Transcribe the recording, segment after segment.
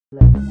Hey,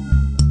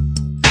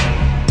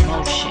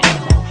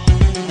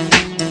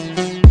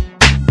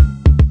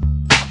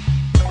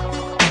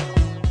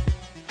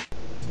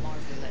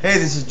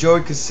 this is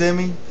Joey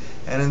Kissimmee,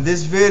 and in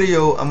this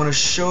video I'm going to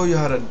show you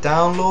how to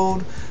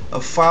download a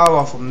file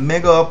off of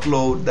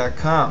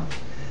megaupload.com.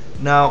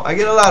 Now, I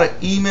get a lot of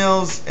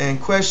emails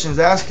and questions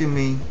asking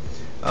me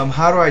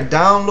how do I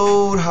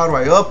download, how do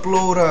I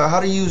upload, how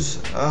to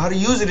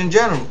use it in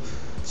general.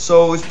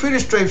 So it's pretty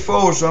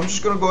straightforward, so I'm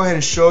just going to go ahead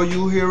and show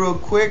you here real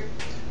quick.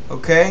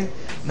 Okay,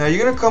 now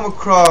you're going to come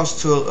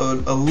across to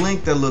a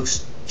link that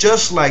looks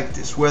just like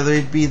this, whether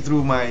it be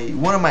through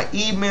one of my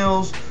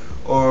emails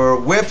or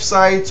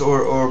websites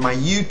or my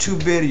YouTube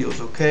videos.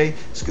 Okay,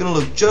 it's gonna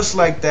look just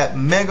like that,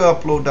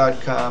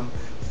 megaupload.com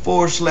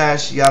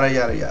 / yada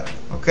yada yada.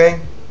 Okay,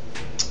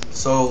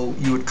 so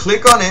you would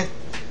click on it.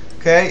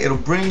 Okay, it'll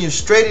bring you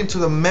straight into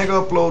the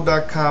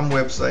megaupload.com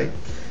website,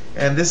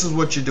 and this is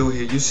what you do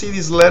here. You see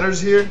these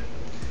letters here?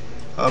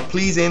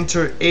 Please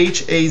enter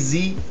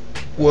HAZ.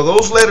 Well,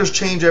 those letters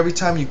change every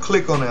time you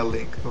click on that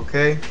link.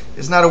 Okay,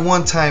 it's not a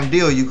one-time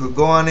deal. You could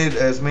go on it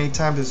as many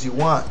times as you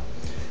want.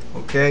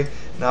 Okay,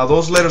 now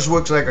those letters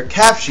work like a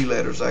captcha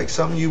letters, like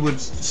something you would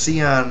see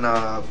on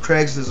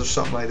Craigslist or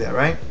something like that,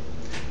 right?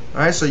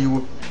 Alright, so you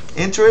will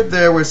enter it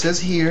there where it says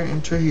here,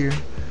 enter here.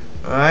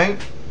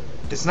 Alright,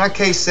 it's not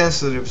case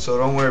sensitive, so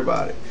don't worry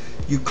about it.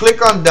 You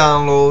click on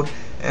download,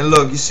 and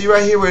look, you see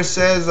right here where it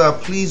says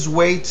please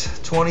wait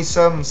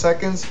 27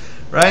 seconds,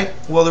 right?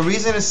 Well, the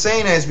reason it's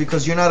saying that is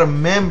because you're not a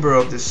member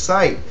of this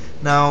site.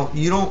 Now,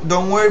 you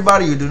don't worry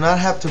about it. You do not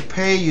have to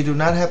pay. You do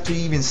not have to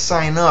even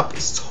sign up.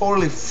 It's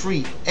totally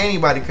free.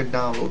 Anybody could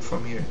download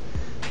from here.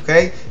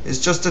 Okay? It's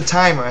just a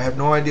timer. I have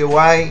no idea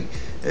why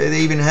they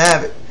even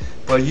have it.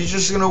 But you're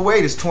just going to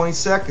wait. It's 20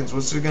 seconds.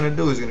 What's it going to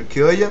do? It's going to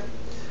kill you.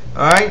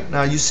 Alright?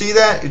 Now, you see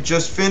that? It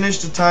just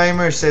finished the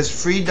timer. It says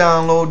free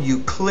download. You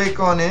click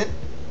on it.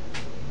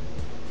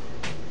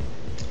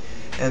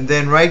 And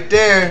then right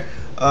there,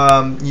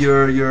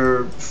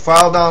 your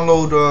file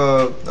download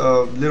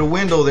little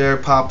window there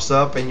pops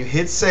up, and you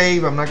hit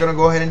save. I'm not gonna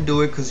go ahead and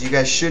do it because you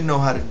guys should know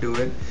how to do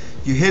it.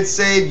 You hit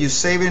save, you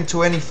save it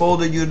into any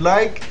folder you'd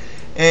like,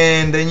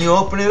 and then you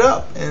open it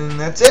up, and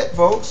that's it,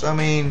 folks. I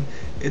mean,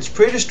 it's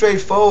pretty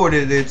straightforward.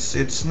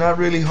 It's not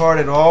really hard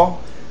at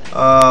all,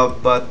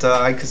 but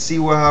I could see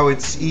how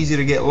it's easy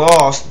to get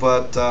lost,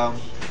 but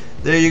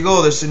there you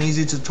go. There's an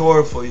easy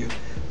tutorial for you.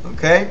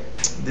 Okay,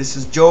 this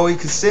is Joey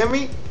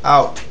Kissimmee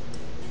out.